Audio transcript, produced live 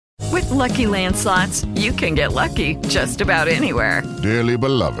Lucky Land Slots, you can get lucky just about anywhere. Dearly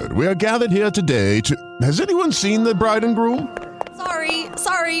beloved, we are gathered here today to... Has anyone seen the bride and groom?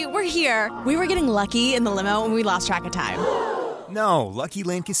 Sorry, we're here. We were getting lucky in the limo and we lost track of time. No, Lucky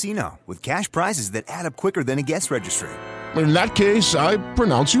Land Casino, with cash prizes that add up quicker than a guest registry. In that case, I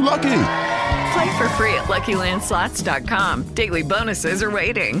pronounce you lucky. Play for free at LuckyLandSlots.com. Daily bonuses are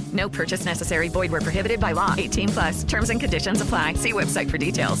waiting. No purchase necessary. Void where prohibited by law. 18+. Terms and conditions apply. See website for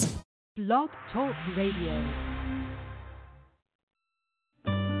details. Blog Talk Radio.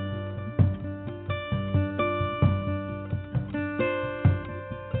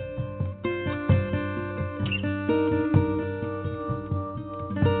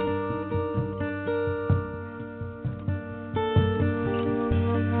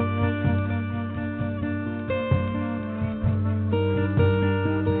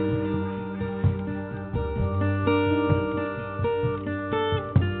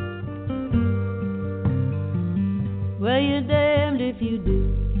 Well, you're damned if you do,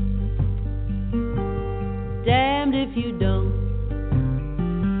 damned if you don't.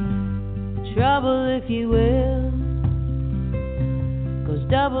 Trouble if you will, goes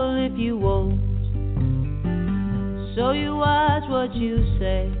double if you won't. So you watch what you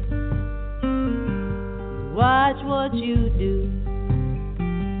say, watch what you do.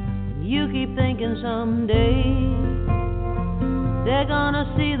 You keep thinking someday they're gonna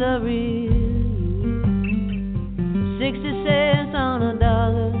see the real. 60 cents on a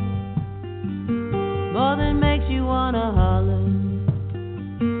dollar, more than makes you wanna holler.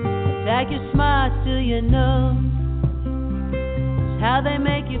 Attack your smarts till you know it's how they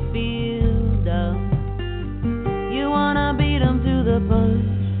make you feel dumb. You wanna beat them to the punch,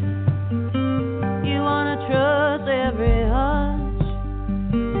 you wanna trust every hunch.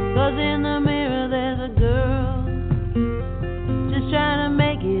 'Cause in the mirror there's a girl just trying to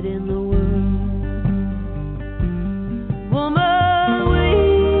make it in the world. Woman, we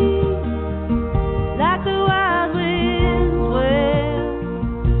like the wild winds wail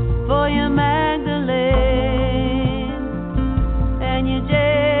for your Magdalene and your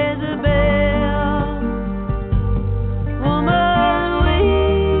Jezebel. Woman, we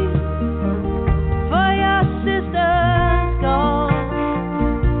for your sisters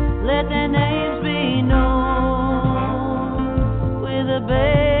gone, let their names be known with a bell.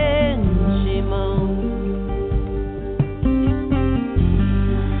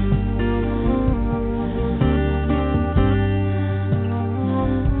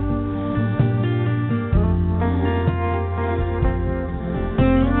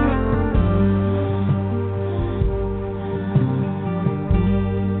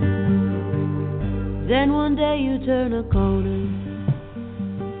 Then one day you turn a corner,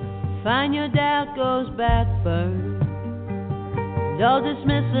 find your doubt goes back burning. No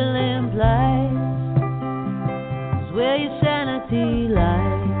dismissal implies is where your sanity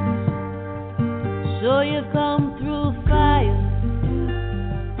lies. So you've come through fire,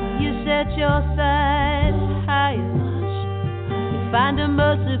 you set your sights higher. You find a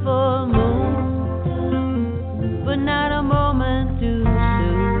merciful moon, but not a moment too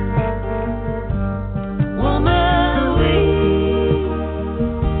soon. Woman, we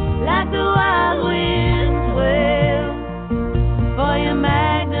like the wild winds wail for your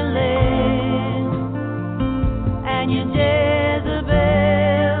Magdalene and your Jezebel.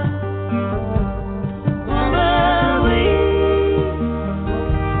 Woman, we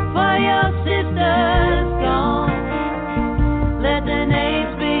for your sisters gone, let their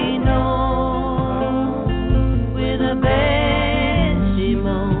names be known with a Benjamin.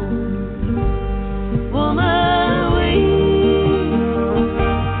 Woman, we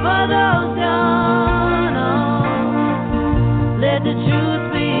for those gone on, let the truth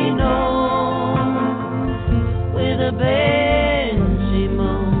be known with a Benjamin.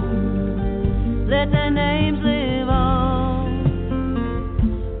 Let their names live on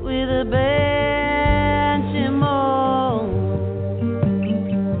with a Benjamin.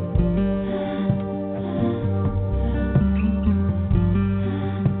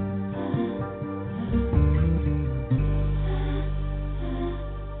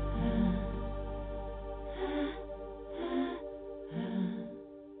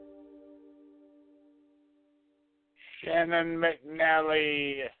 Shannon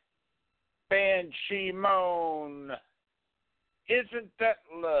McNally, Banshee Moan, Isn't That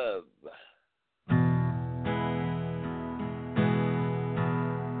Love?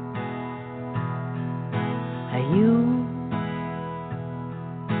 Are you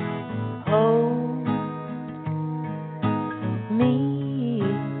hold me?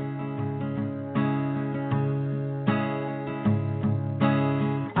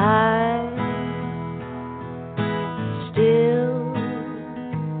 I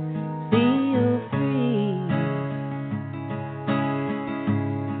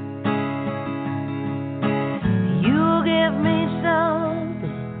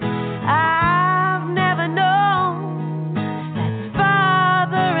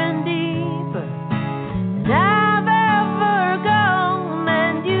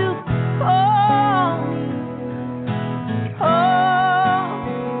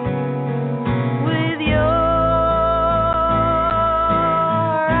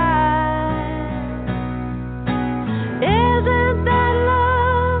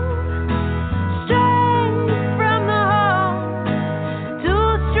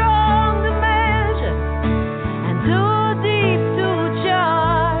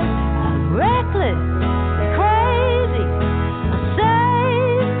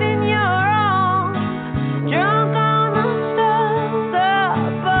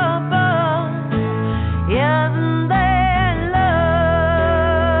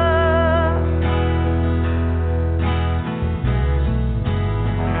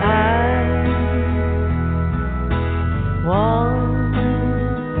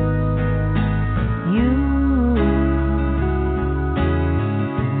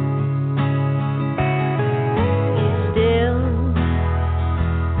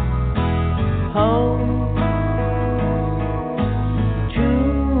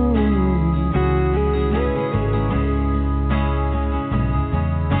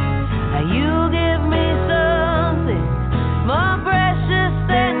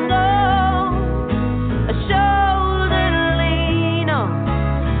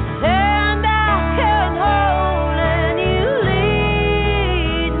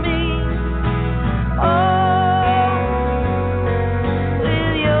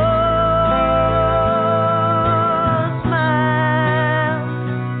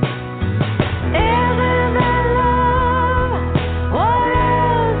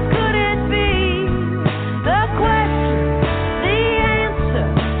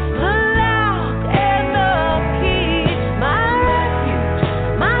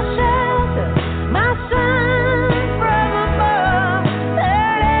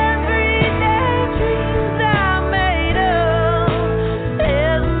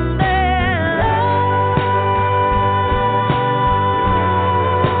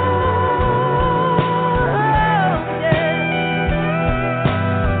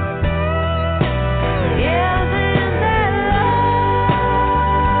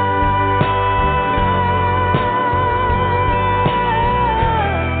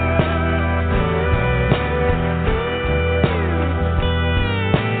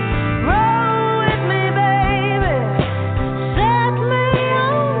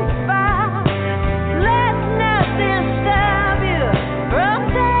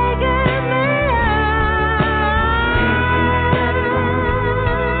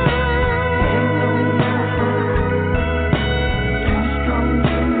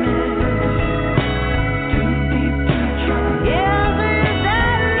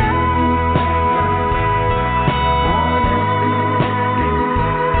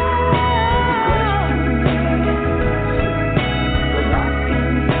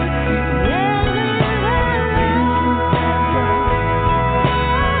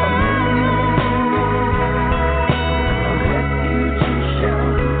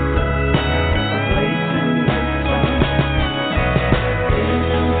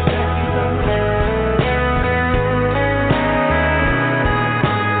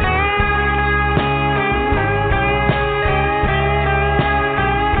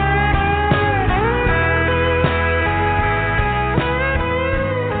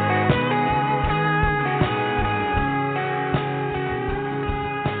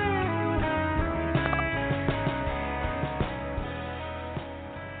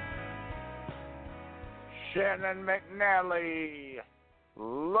Shannon McNally,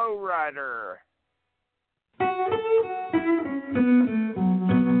 Lowrider.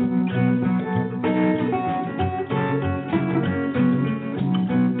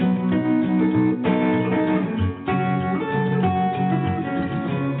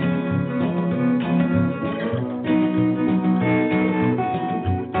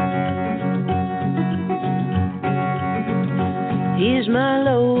 He's my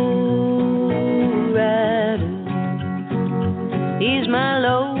low rider. He's my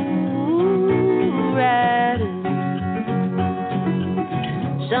low rider.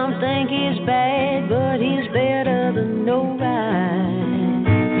 Some think he's bad, but he's better than no ride.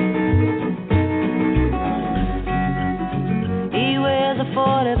 He wears a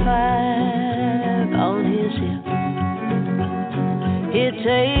 45 on his hip. It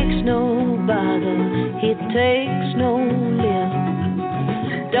takes no bother, it takes no lip.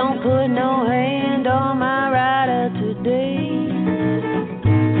 Don't put no hand on my rider today.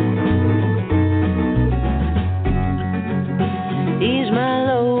 He's my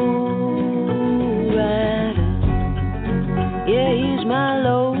low rider. Yeah, he's my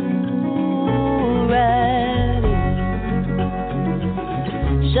low rider.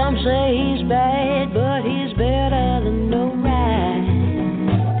 Some say he's bad, but he's better than no ride.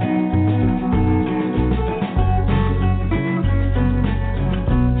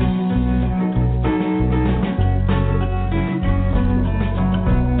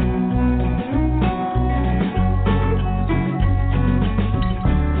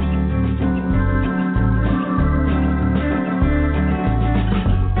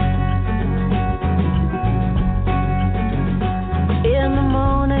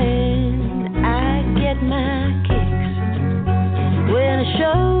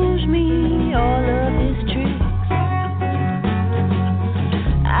 Shows me all of his tricks.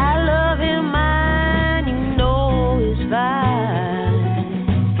 I love him, mine, you know he's fine.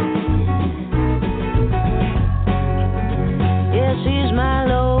 Yes, he's my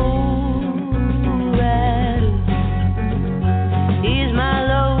low rider. He's my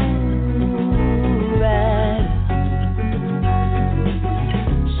low rider.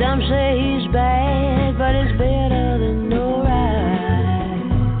 Some say he's bad, but he's better than no ride.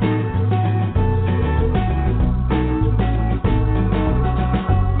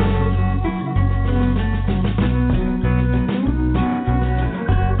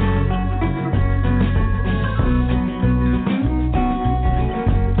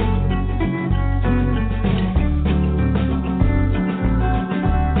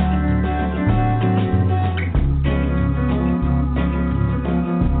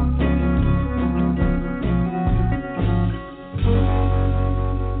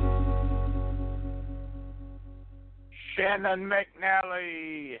 Shannon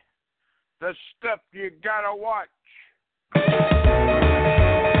McNally, the stuff you gotta watch.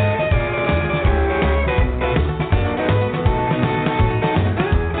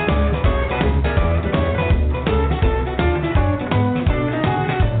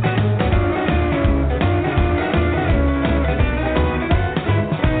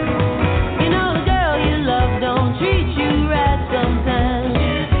 You know the girl you love don't treat you right sometimes.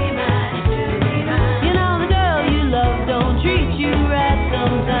 Treat you right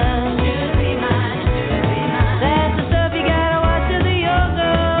sometimes. That's the stuff you gotta watch till the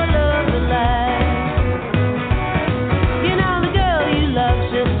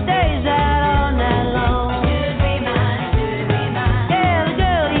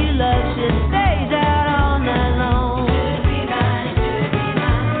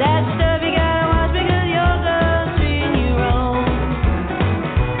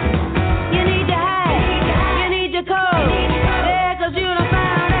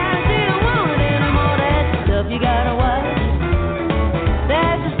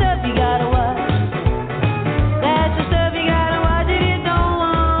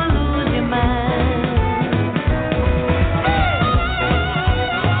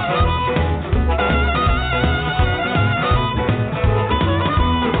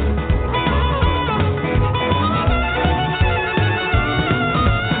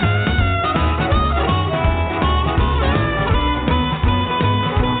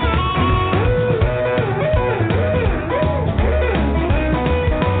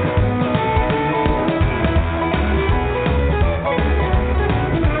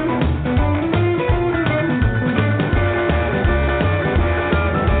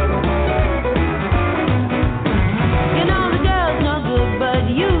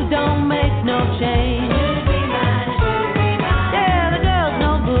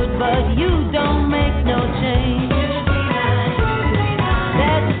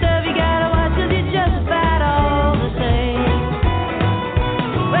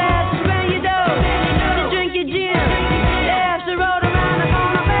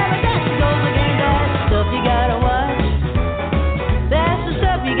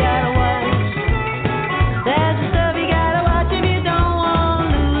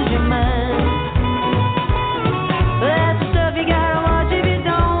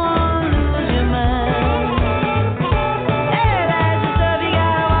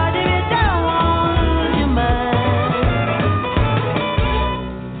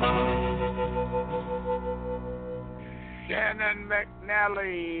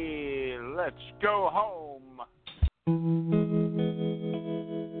McNally. Let's go home.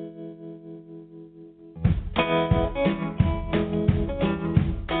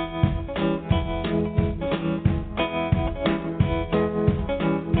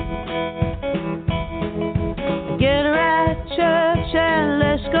 Get right, church, and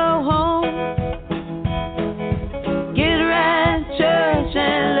let's go home. Get right, church,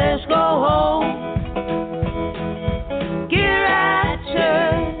 and let's go home. Get right,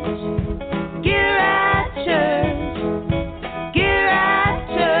 church. Get right, church. Get right,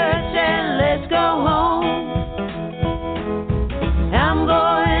 church, and let's go home. I'm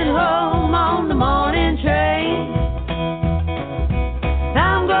going home on the morning train.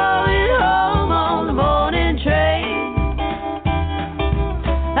 I'm going home on the morning train.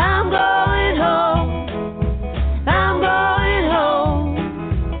 I'm going home. I'm going home.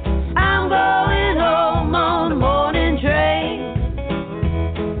 I'm going home on the morning train.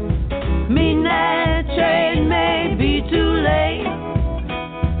 Midnight train may be too late.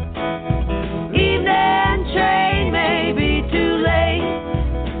 Evening train may be too late.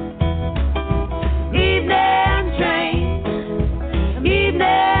 Evening train.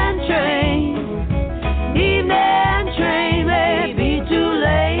 Evening train. Evening train may be too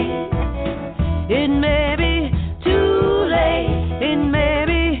late. It may be too late. It may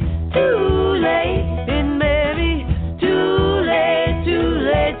be too late. It may be too late. Too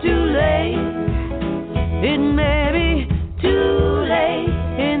late. Too late. It may be too late.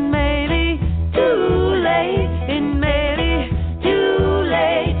 It may be too late. It may be too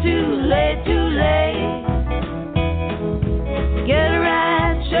late. Too late. Too late. Get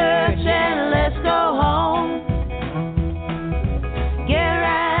right, church, and let's go home. Get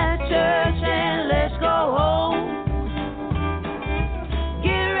right, church, and let's go home.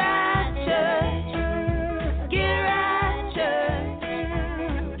 Get right, church. Get right, church.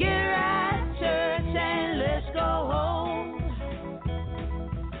 Get right, church, and let's go home.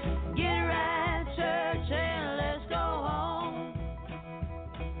 Get right, church, and let's go home.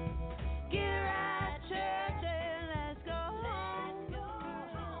 Get right, church, and let's go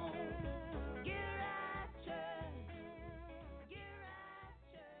home. Get right, church. Get right,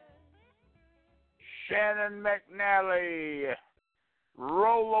 church. Shannon McNally.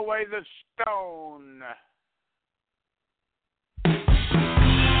 Roll away the stone.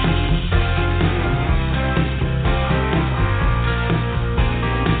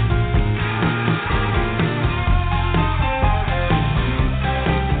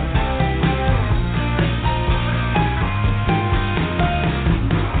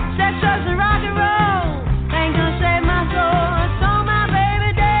 Sex, drugs, and rock and roll ain't gonna save my soul. I told my baby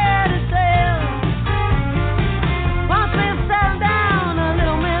dad to sell. Once we settled down a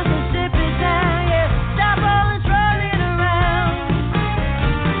little Mississippi town, yeah.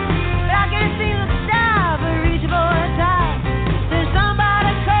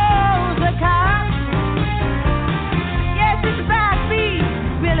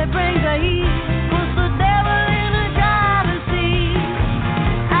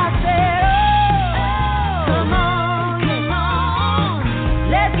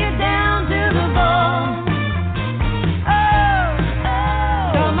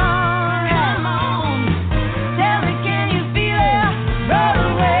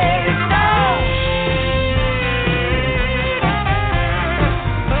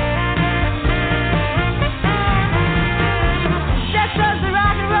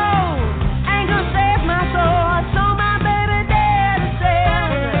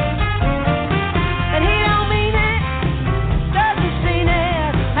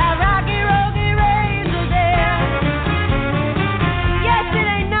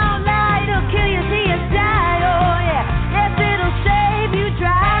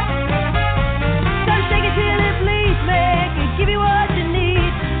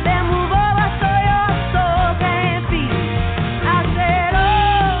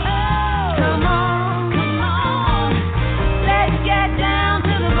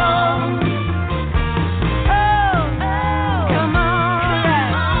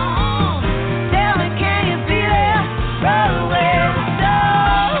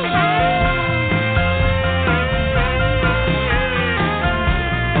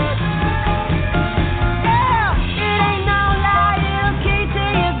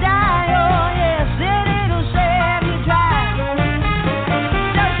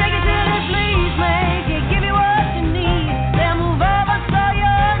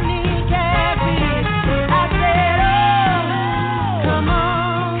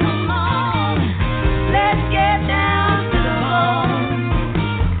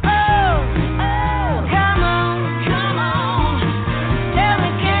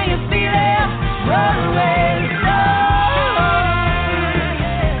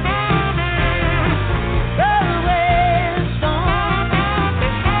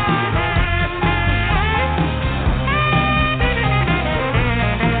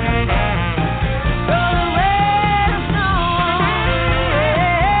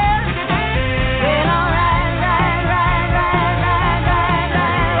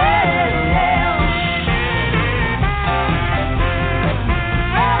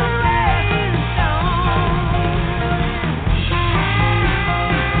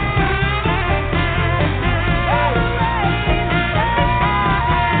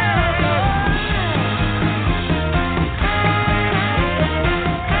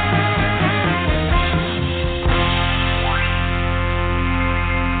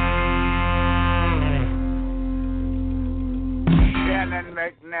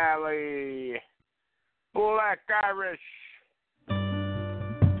 Black Irish.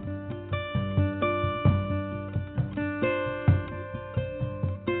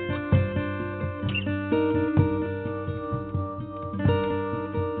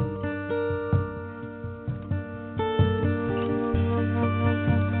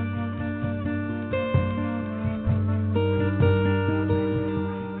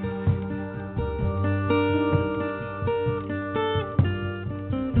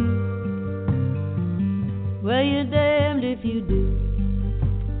 Well, you're damned if you do,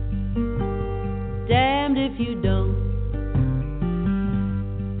 damned if you don't.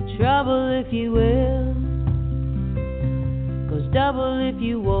 Trouble if you will, 'cause double if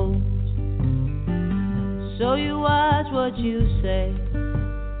you won't. So you watch what you say,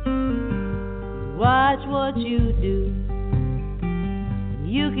 watch what you do.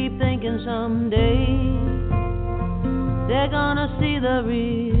 You keep thinking someday they're gonna see the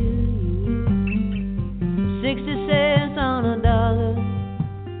real. 60 cents on a dollar,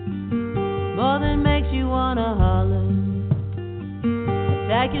 more than makes you wanna holler.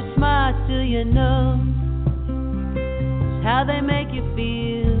 Attack your smarts till you know it's how they make you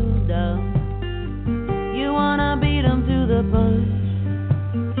feel dumb. You wanna beat them to the punch,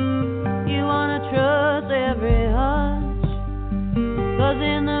 you wanna trust every hunch, 'cause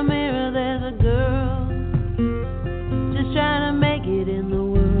in the mirror there's a girl just trying to make it in the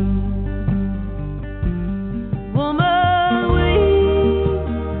world. Woman, we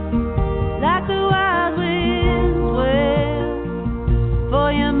like the wild winds wail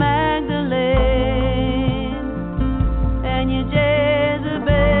for your Magdalene and your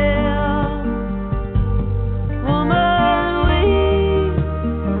Jezebel. Woman, we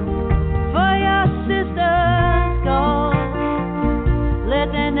for your sisters gone, let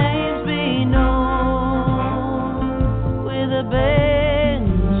their names be known with a Ben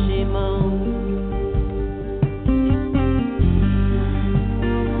Shimon.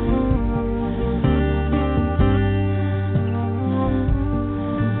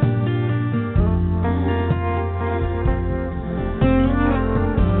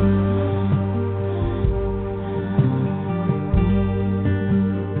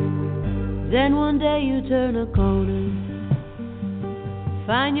 Then one day you turn a corner,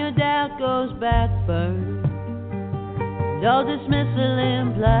 find your doubt goes back burn. No dismissal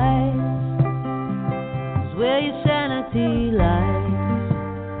implies is where your sanity lies.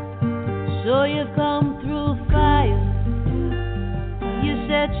 So you come through fire, you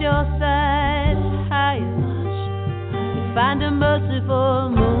set your sights higher, you find a merciful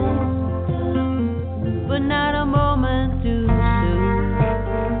moon, but not a moment too soon.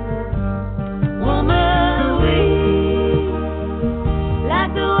 Woman, we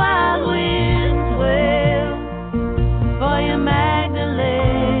like the wild winds wail for your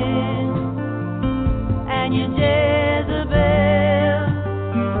Magdalene and your Jezebel.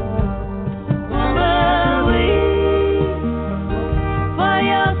 Woman, we for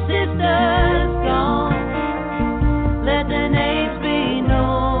your sisters gone, let their names be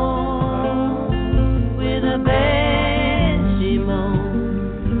known with a Ben Shimon.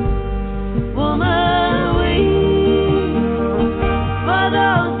 Woman, we for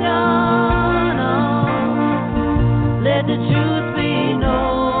those gone on, let the truth be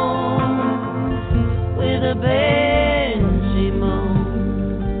known with a Ben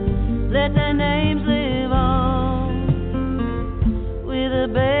Shimon. Let their names live on with a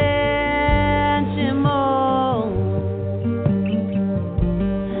Ben Shimon.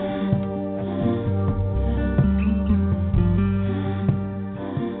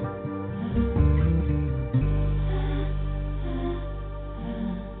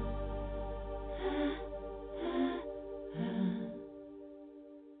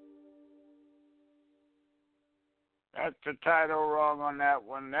 That's the title wrong on that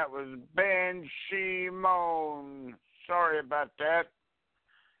one. That was Ben Shimon. Sorry about that.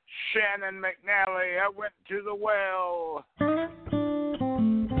 Shannon McNally, I went to the well.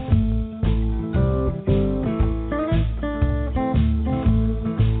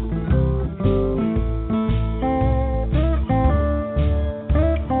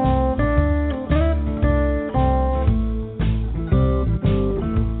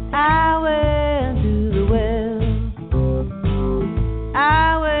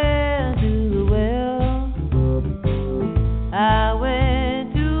 I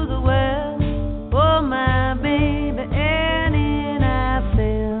went to the well, oh my baby, and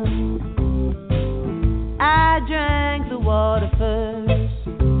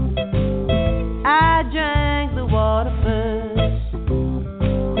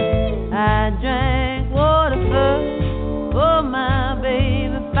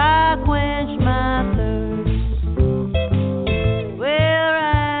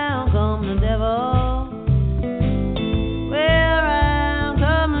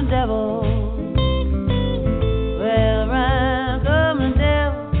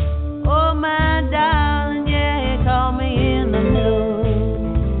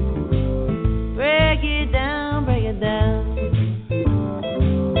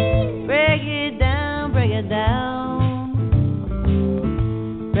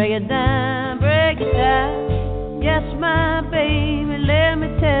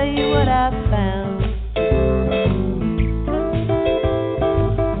what I found.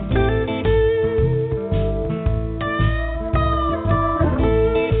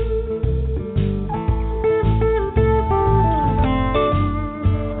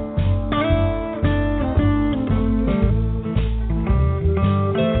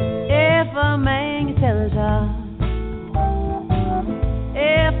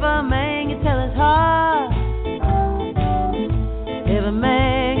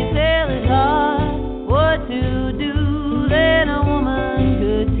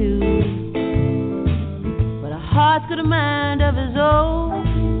 Heart's got a mind of his own.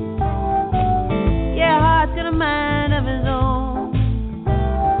 Yeah, heart's got a mind of his own.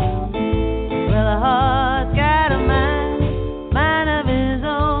 Well, a heart's got a mind of his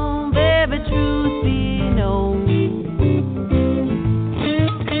own. Baby, truth be known.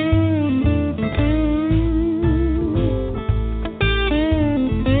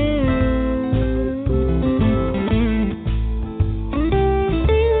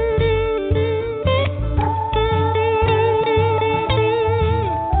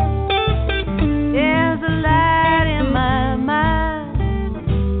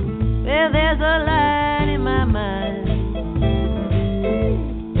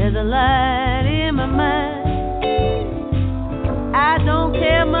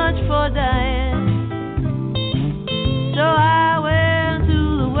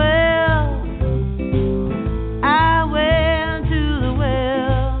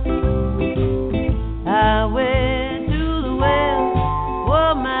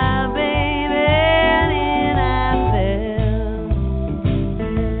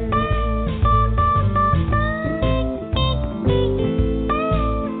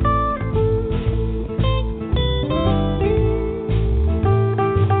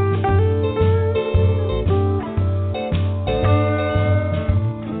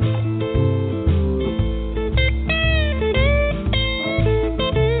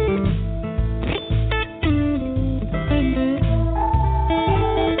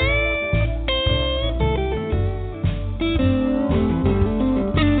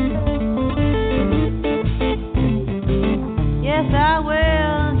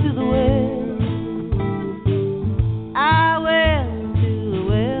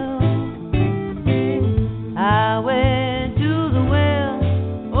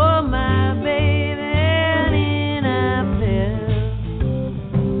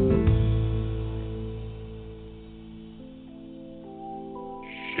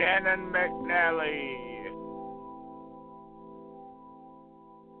 Shannon McNally.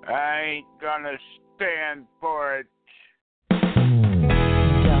 I ain't gonna stand for it.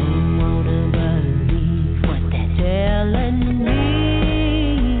 Don't wanna believe what they're telling me.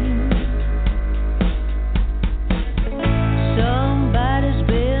 Somebody's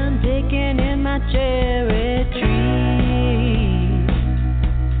been digging in my cherry tree.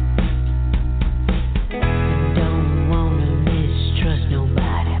 Don't wanna mistrust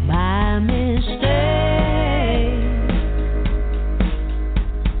nobody by mistake.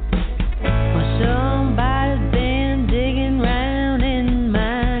 But somebody's been digging round in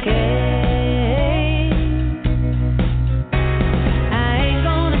my cave. I ain't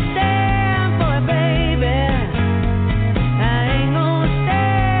gonna stand for it, baby. I ain't gonna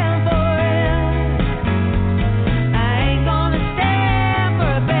stand for it.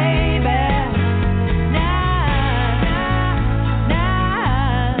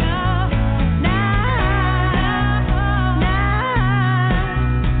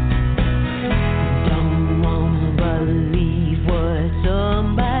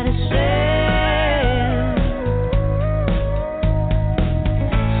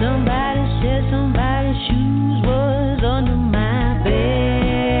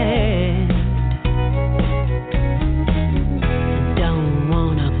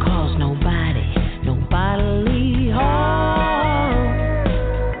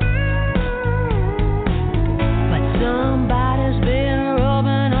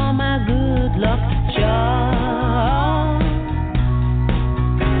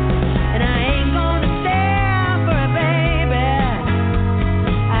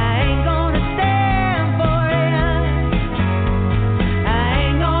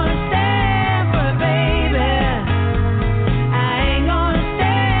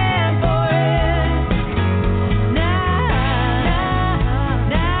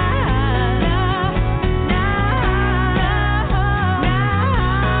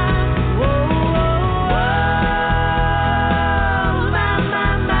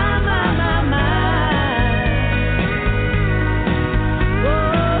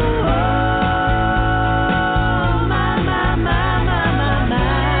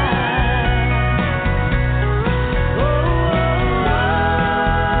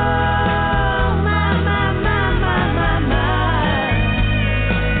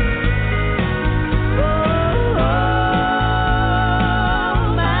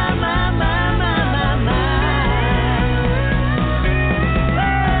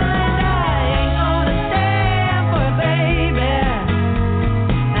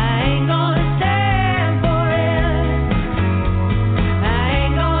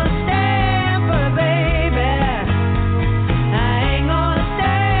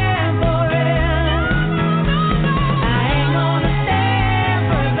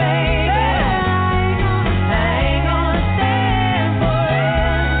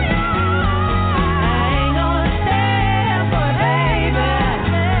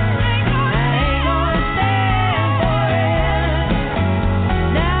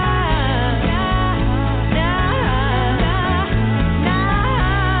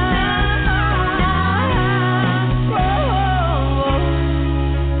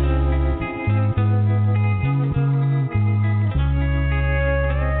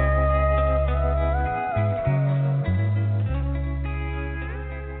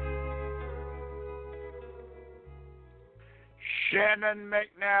 Shannon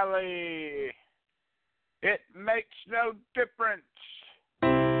McNally. It makes no difference.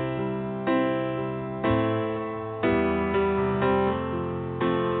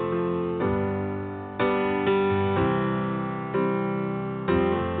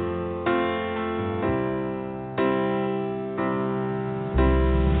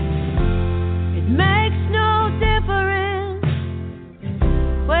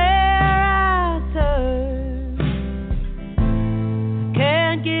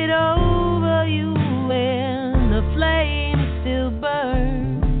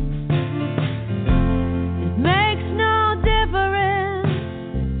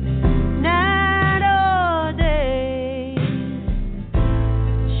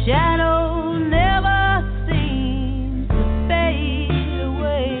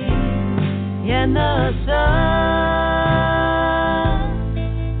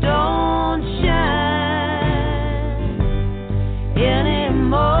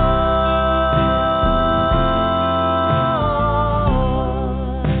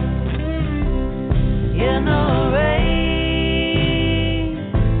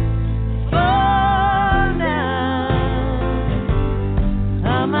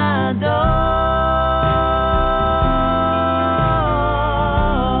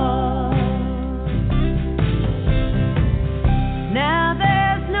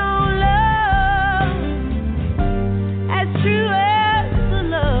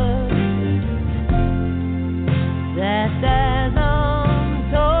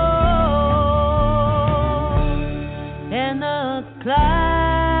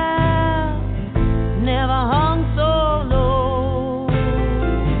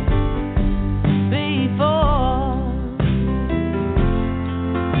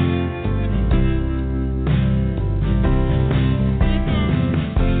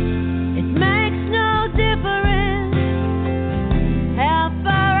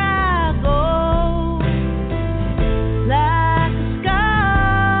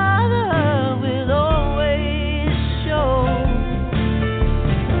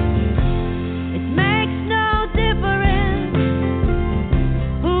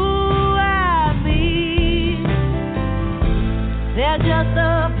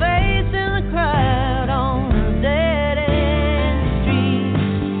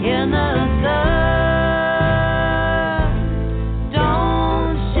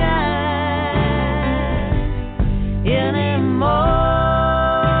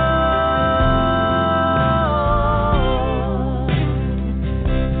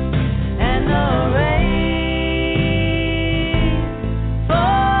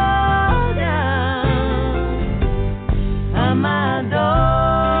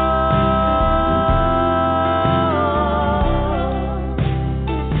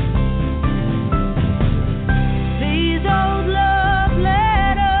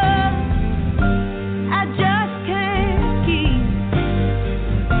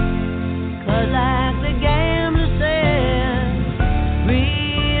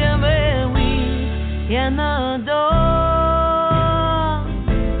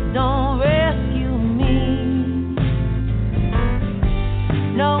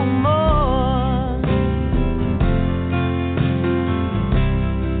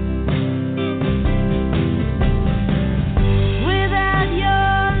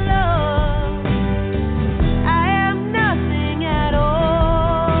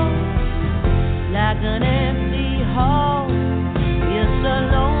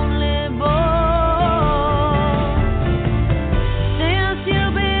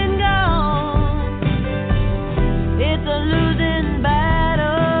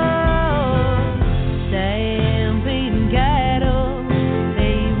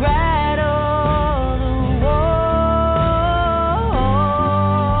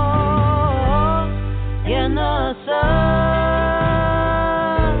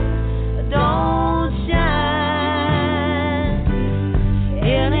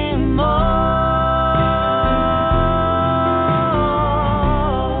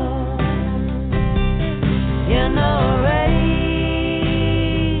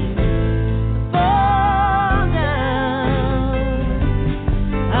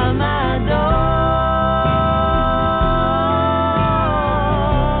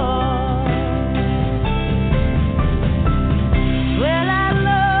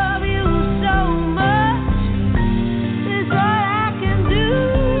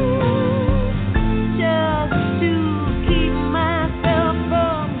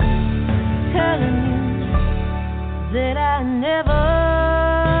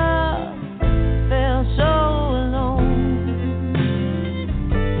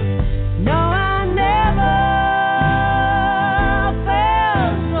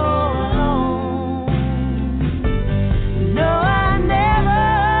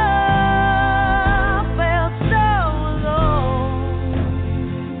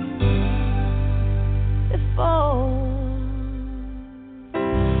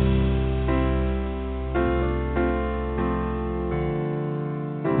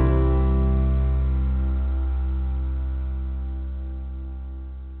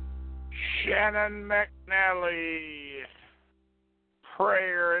 Shannon McNally,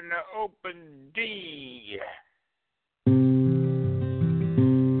 Prayer in the Open D.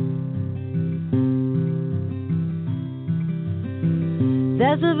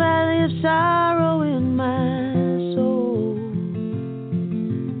 There's a valley of sorrow in my soul,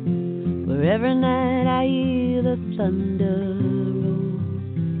 where every night I hear the thunder roll,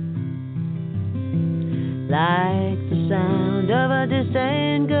 like the sound of a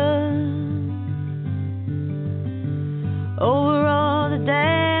distant gun, over all the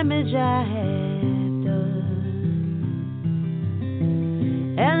damage I have done,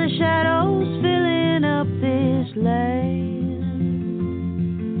 and the shadows filling up this land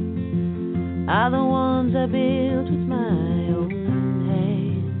are the ones I built with my own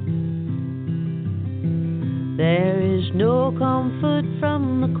hands. There is no comfort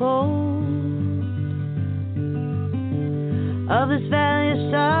from the cold of this valley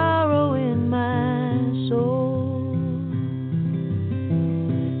of sorrow in my soul.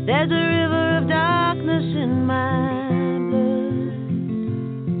 There's a river of darkness in my blood.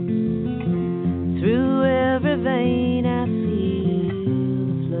 Through every vein I feel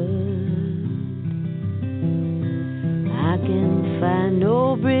the flood. I can find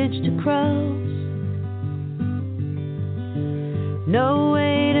no bridge to cross, no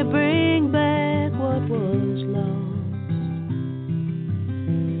way to bring back what was lost.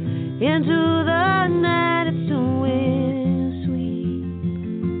 Into the night it soon will sweep,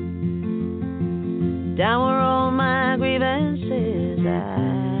 down where all my grievances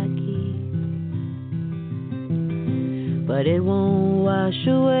I keep, but it won't wash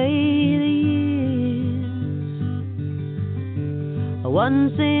away the years, one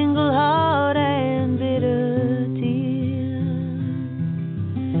single hard and bitter tear.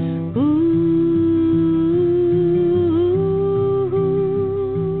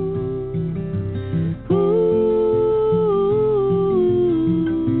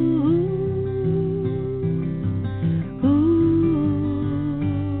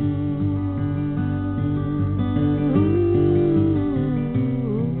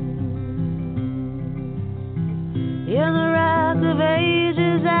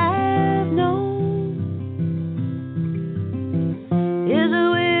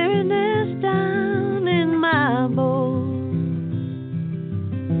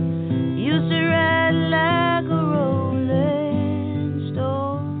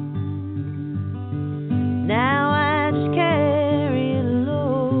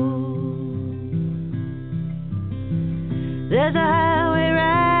 There's a highway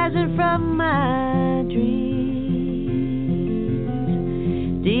rising from my dreams.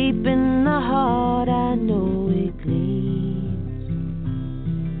 Deep in the heart I know it gleams,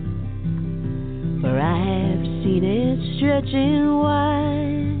 for I have seen it stretching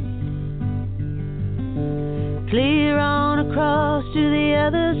wide, clear on across to the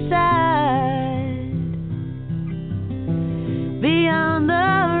other side, beyond the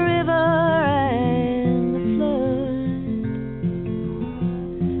river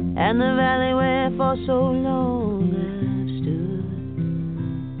and the valley where for so long I've stood,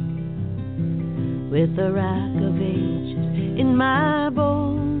 with the rock of ages in my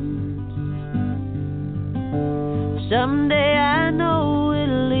bones. Someday I know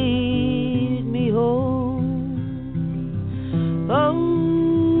it'll lead me home. Oh,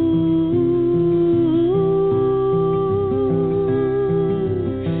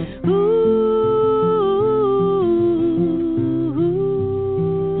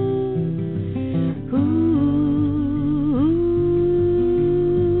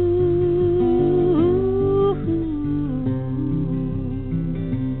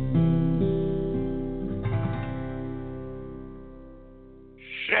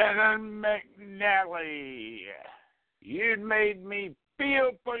 Shannon McNally, you made me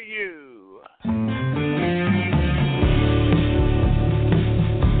feel for you.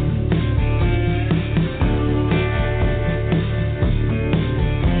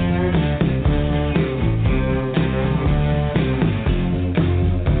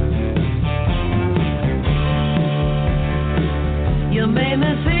 you made me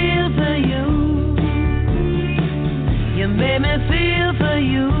feel for you. You made me feel for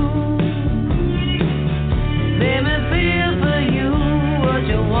you. Made me feel for you what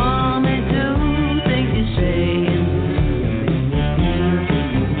you want me to.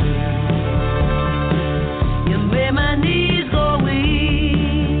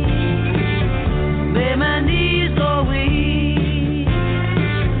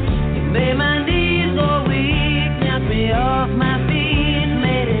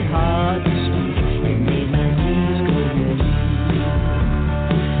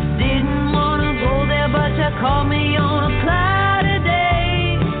 call me on a cloudy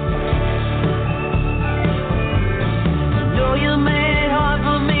day. Know you made it hard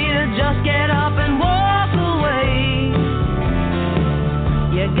for me to just get up and walk away.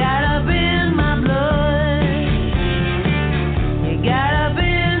 You got up in my blood. You got up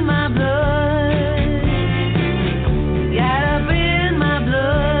in my blood. You got up in my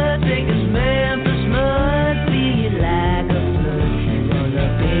blood. Take a Memphis mud. Feel you like a flood. Roll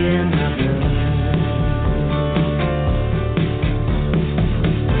up in my blood.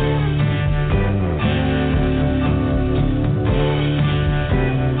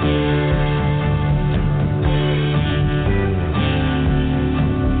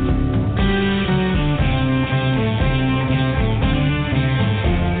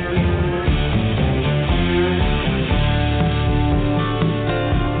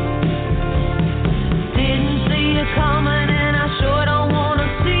 Didn't see you coming, and I sure don't wanna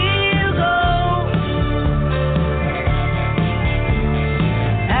see you go.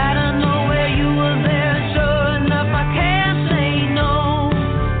 Out of nowhere you were there, and sure enough I can't say no.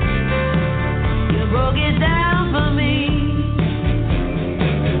 You broke it down for me.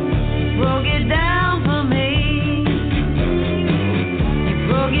 You broke it down for me. You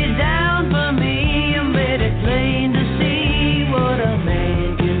broke it down for me. You made it plain to see what a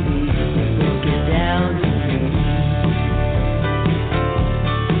man can be. You broke it down for me.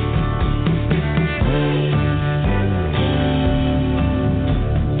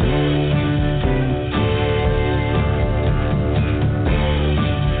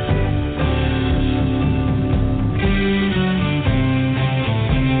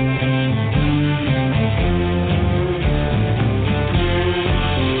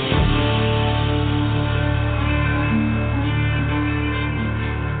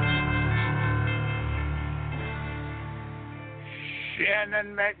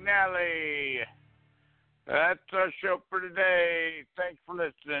 Shannon McNally. That's our show for today. Thanks for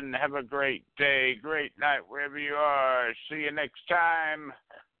listening. Have a great day, great night, wherever you are. See you next time.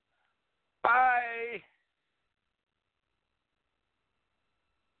 Bye.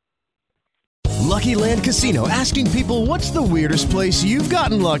 Lucky Land Casino, asking people, what's the weirdest place you've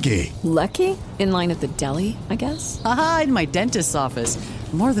gotten lucky? Lucky? In line at the deli, I guess? Aha, in my dentist's office.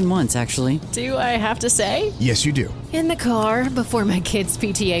 More than once, actually. Do I have to say? Yes, you do. In the car before my kids'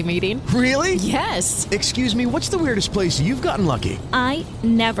 PTA meeting. Really? Yes. Excuse me, what's the weirdest place you've gotten lucky? I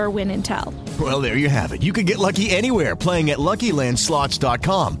never win and tell. Well, there you have it. You can get lucky anywhere, playing at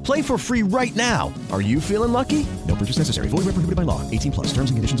LuckyLandSlots.com. Play for free right now. Are you feeling lucky? No purchase necessary. Void where prohibited by law. 18+.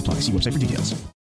 Terms and conditions apply. See website for details.